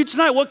serve you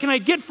tonight? What can I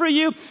get for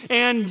you?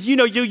 And,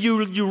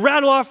 you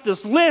rattle off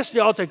this list.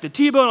 I'll take the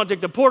T-bone. I'll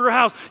take the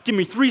porterhouse. Give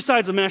me 3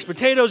 sides of mashed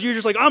potatoes. You're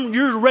just like,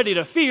 you're ready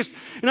to feast.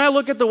 And I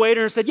look at the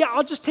waiter and said, yeah,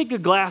 I'll just take a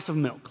glass of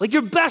milk. Like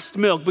your best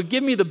milk, but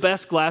give me the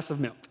best glass of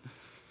milk.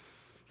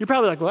 You're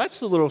probably like, well,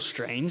 that's a little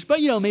strange. But,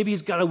 maybe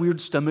he's got a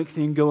weird stomach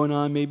thing going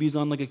on. Maybe he's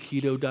on like a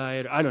keto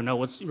diet. I don't know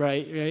what's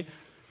right?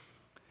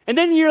 And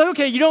then you're like,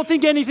 okay, you don't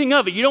think anything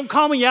of it. You don't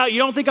call me out. You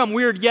don't think I'm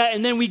weird yet.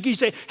 And then you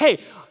say,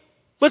 hey,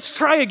 let's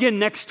try again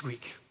next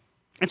week.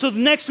 And so the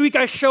next week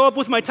I show up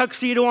with my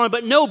tuxedo on,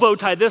 but no bow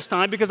tie this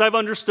time because I've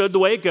understood the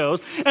way it goes.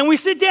 And we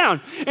sit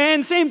down.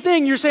 And same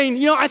thing, you're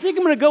saying, I think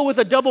I'm going to go with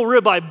a double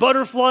ribeye,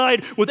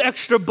 butterflied with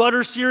extra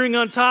butter searing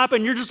on top.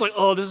 And you're just like,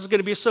 oh, this is going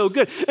to be so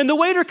good. And the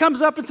waiter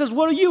comes up and says,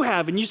 what do you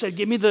have? And you said,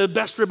 give me the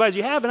best ribeyes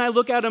you have. And I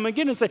look at him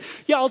again and say,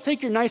 yeah, I'll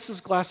take your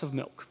nicest glass of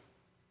milk.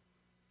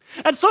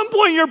 At some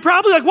point, you're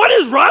probably like, what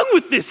is wrong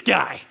with this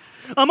guy?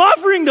 I'm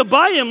offering to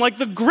buy him like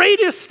the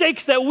greatest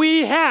steaks that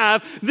we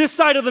have this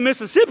side of the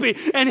Mississippi,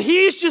 and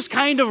he's just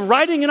kind of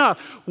writing it off.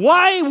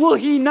 Why will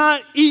he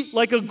not eat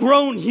like a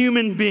grown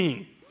human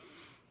being?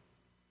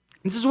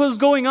 This is what was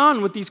going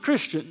on with these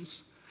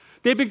Christians.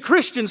 They'd been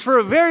Christians for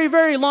a very,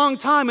 very long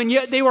time, and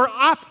yet they were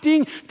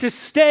opting to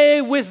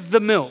stay with the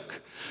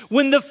milk.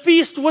 When the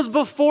feast was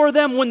before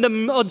them,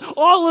 when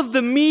all of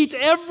the meat,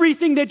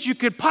 everything that you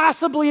could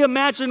possibly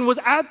imagine was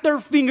at their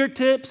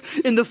fingertips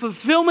in the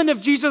fulfillment of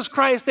Jesus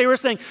Christ, they were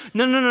saying,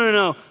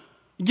 no.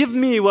 Give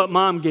me what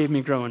mom gave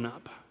me growing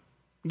up.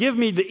 Give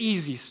me the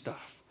easy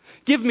stuff.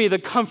 Give me the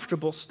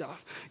comfortable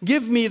stuff.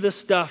 Give me the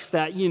stuff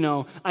that,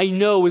 I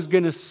know is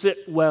going to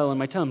sit well in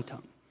my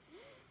tum-tum.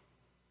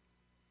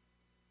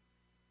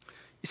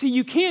 You see,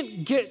 you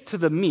can't get to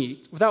the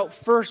meat without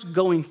first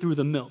going through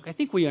the milk. I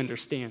think we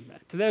understand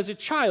that. That as a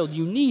child,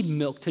 you need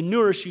milk to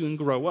nourish you and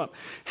grow up.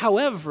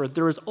 However,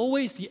 there is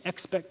always the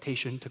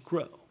expectation to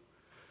grow.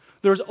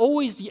 There's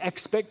always the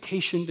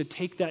expectation to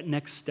take that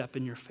next step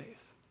in your faith.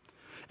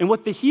 And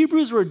what the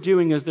Hebrews were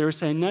doing is they were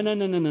saying,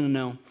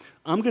 no.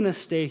 I'm going to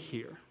stay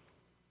here.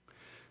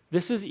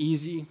 This is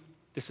easy.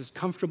 This is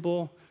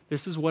comfortable.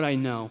 This is what I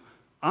know.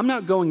 I'm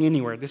not going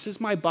anywhere. This is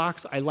my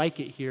box. I like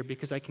it here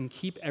because I can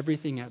keep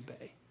everything at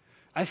bay.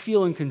 I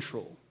feel in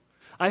control.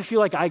 I feel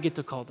like I get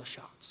to call the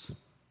shots.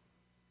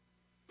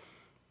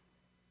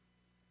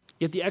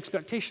 Yet the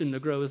expectation to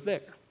grow is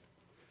there.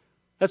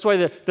 That's why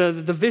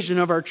the vision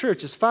of our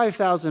church is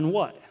 5,000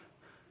 what?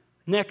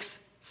 Next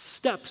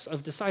steps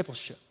of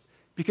discipleship.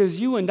 Because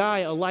you and I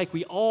alike,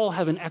 we all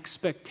have an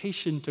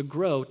expectation to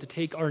grow, to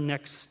take our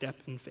next step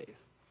in faith.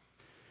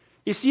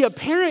 You see, a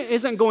parent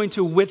isn't going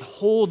to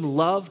withhold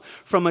love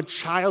from a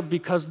child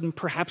because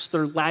perhaps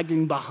they're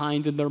lagging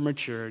behind in their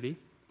maturity.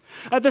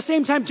 At the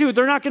same time, too,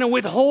 they're not going to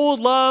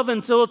withhold love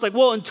until it's like,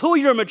 well, until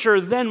you're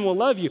mature, then we'll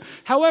love you.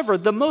 However,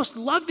 the most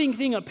loving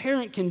thing a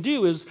parent can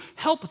do is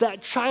help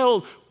that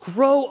child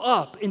grow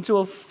up into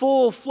a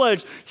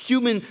full-fledged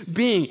human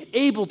being,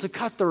 able to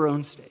cut their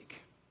own steak.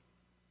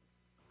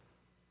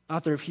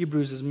 Author of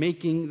Hebrews is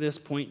making this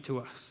point to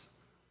us.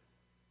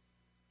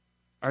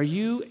 Are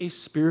you a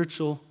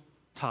spiritual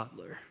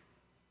toddler?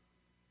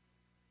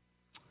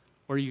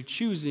 Or are you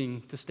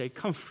choosing to stay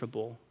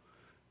comfortable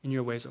in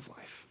your ways of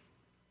life?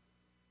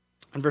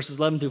 In verses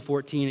 11 through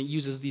 14, it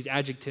uses these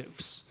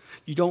adjectives.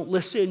 You don't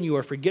listen, you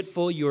are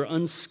forgetful, you are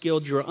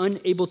unskilled, you are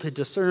unable to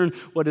discern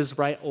what is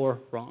right or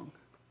wrong.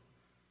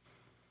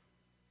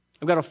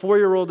 I've got a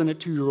 4-year-old and a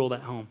 2-year-old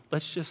at home.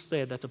 Let's just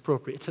say that's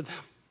appropriate to them.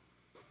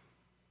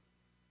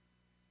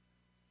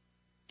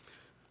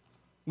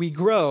 We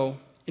grow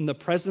in the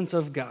presence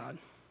of God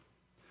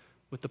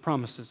with the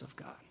promises of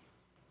God.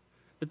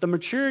 That the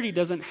maturity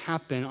doesn't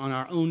happen on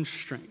our own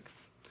strength.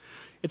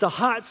 It's a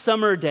hot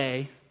summer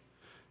day,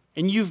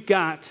 and you've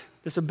got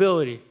this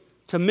ability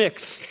to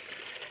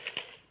mix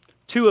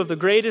 2 of the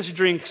greatest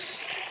drinks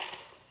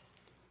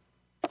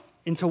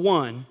into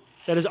one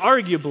that is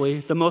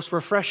arguably the most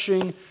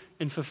refreshing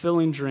and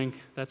fulfilling drink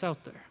that's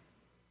out there.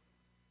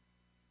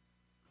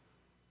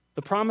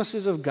 The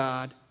promises of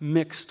God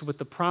mixed with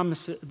the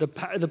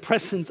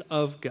presence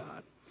of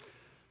God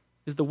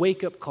is the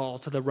wake-up call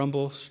to the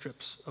rumble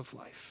strips of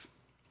life.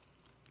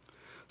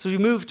 So as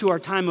we move to our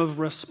time of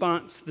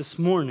response this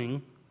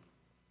morning,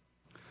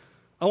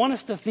 I want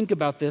us to think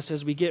about this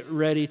as we get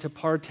ready to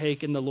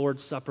partake in the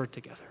Lord's Supper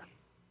together.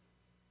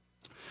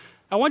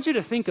 I want you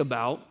to think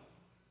about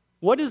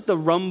what is the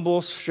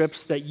rumble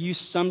strips that you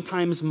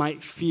sometimes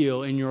might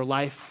feel in your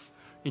life,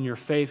 in your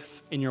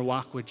faith, in your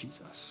walk with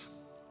Jesus.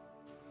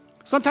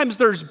 Sometimes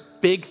there's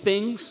big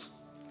things.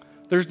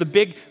 There's the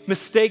big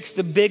mistakes,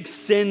 the big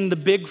sin, the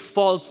big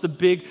faults, the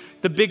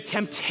big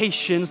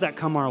temptations that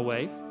come our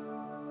way.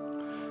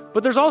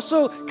 But there's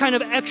also kind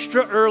of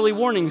extra early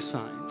warning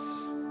signs.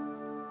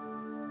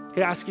 I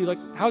could ask you,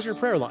 how's your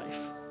prayer life?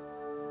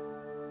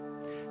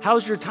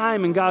 How's your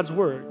time in God's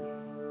Word?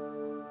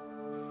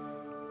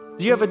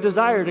 Do you have a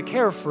desire to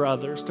care for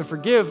others, to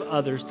forgive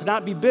others, to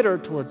not be bitter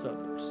towards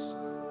others?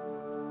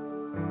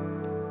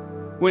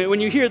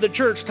 When you hear the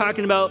church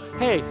talking about,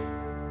 hey,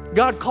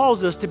 God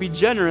calls us to be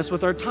generous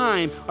with our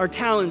time, our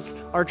talents,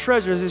 our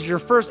treasures, is your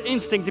first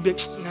instinct to be,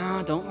 no,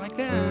 I don't like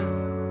that.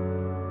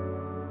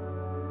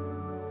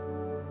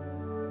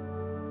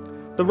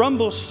 The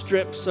rumble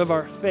strips of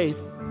our faith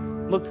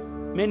look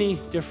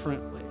many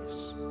different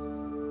ways.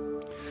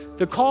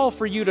 The call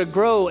for you to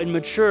grow and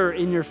mature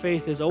in your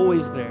faith is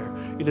always there.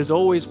 It is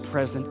always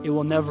present. It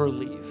will never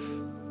leave.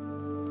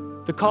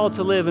 The call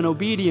to live an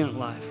obedient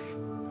life,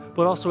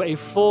 but also a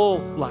full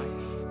life.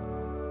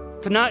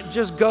 To not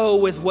just go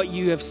with what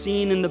you have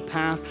seen in the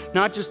past,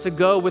 not just to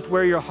go with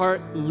where your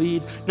heart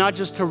leads, not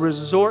just to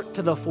resort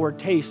to the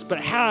foretaste, but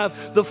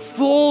have the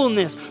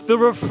fullness, the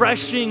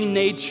refreshing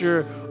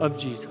nature of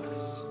Jesus.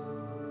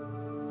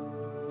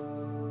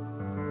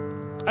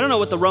 I don't know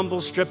what the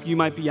rumble strip you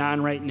might be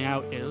on right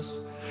now is.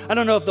 I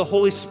don't know if the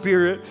Holy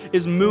Spirit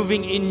is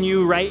moving in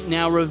you right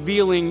now,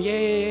 revealing,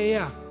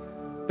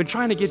 been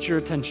trying to get your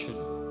attention.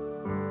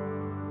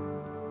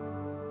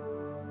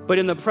 But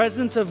in the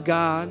presence of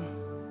God,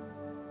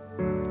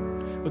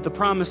 with the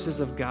promises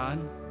of God,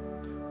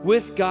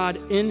 with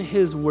God in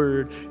His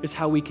Word, is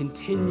how we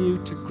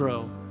continue to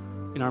grow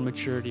in our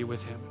maturity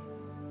with Him.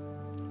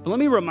 But let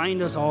me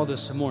remind us all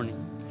this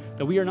morning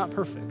that we are not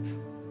perfect,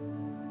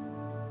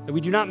 that we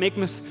do not we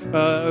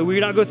do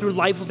not go through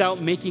life without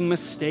making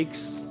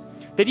mistakes,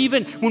 that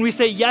even when we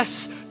say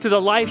yes to the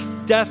life,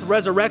 death,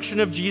 resurrection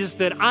of Jesus,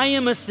 that I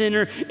am a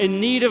sinner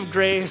in need of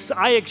grace,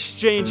 I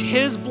exchange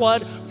his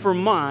blood for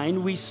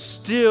mine, we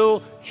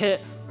still hit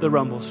the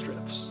rumble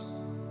strips.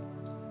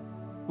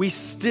 We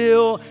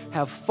still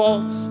have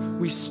faults.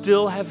 We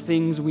still have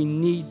things we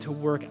need to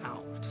work out.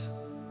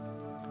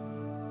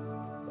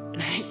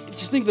 And I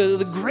just think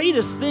the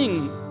greatest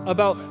thing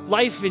about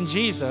life in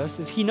Jesus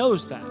is he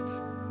knows that.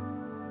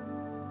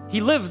 He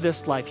lived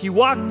this life. He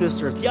walked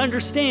this earth. He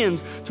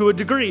understands to a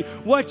degree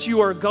what you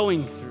are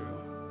going through.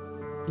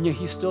 And yet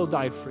he still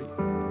died for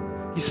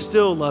you. He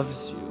still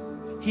loves you.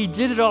 He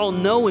did it all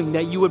knowing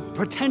that you would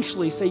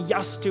potentially say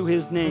yes to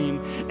his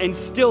name and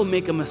still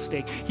make a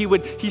mistake.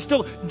 He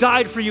still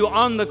died for you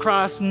on the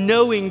cross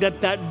knowing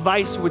that that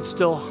vice would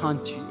still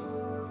haunt you.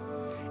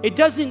 It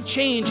doesn't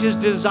change his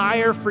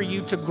desire for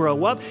you to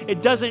grow up.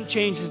 It doesn't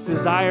change his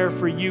desire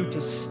for you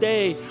to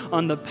stay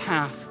on the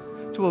path,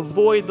 to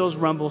avoid those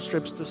rumble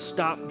strips, to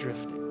stop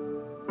drifting.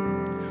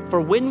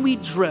 For when we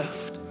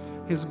drift,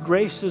 his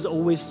grace is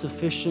always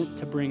sufficient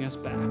to bring us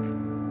back.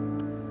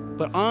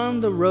 But on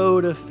the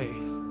road of faith,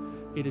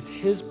 it is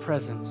his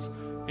presence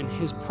and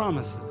his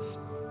promises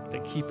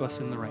that keep us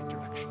in the right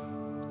direction.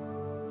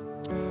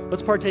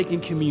 Let's partake in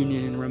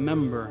communion and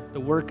remember the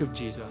work of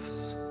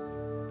Jesus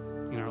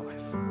in our life.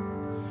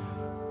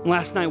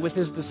 Last night with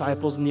his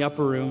disciples in the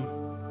upper room,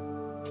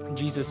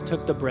 Jesus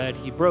took the bread,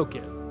 he broke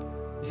it.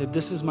 He said,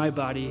 "This is my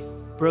body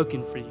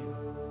broken for you.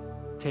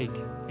 Take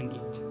and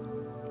eat."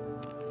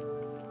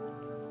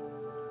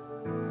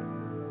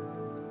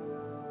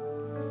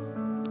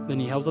 Then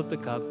he held up the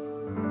cup,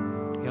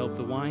 he held up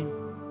the wine.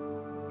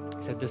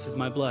 He said, "This is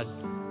my blood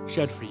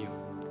shed for you.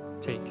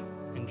 Take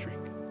and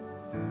drink."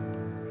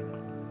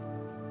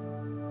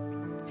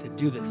 He said,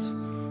 "Do this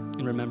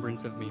in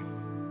remembrance of me."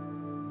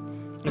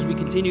 As we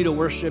continue to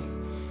worship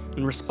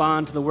and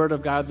respond to the word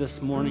of God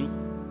this morning,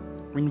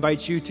 we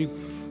invite you to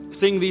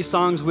sing these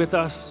songs with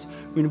us.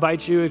 We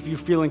invite you, if you're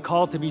feeling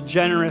called, to be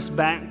generous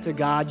back to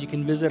God. You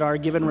can visit our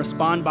give and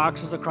respond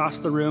boxes across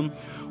the room,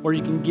 or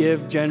you can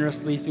give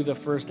generously through the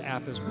First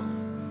app as well.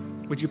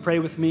 Would you pray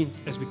with me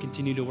as we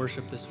continue to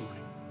worship this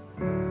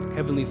morning?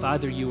 Heavenly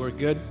Father, you are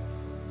good.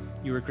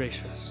 You are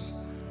gracious.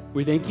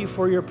 We thank you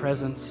for your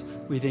presence.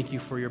 We thank you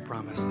for your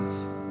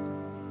promises.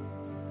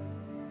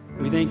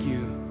 We thank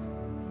you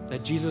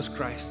that Jesus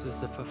Christ is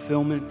the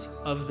fulfillment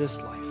of this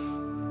life.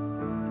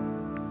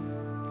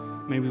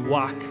 May we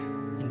walk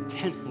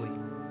intently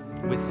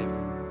with him.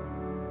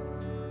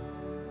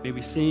 May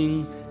we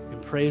sing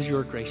and praise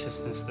your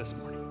graciousness this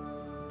morning.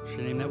 In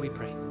your name that we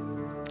pray.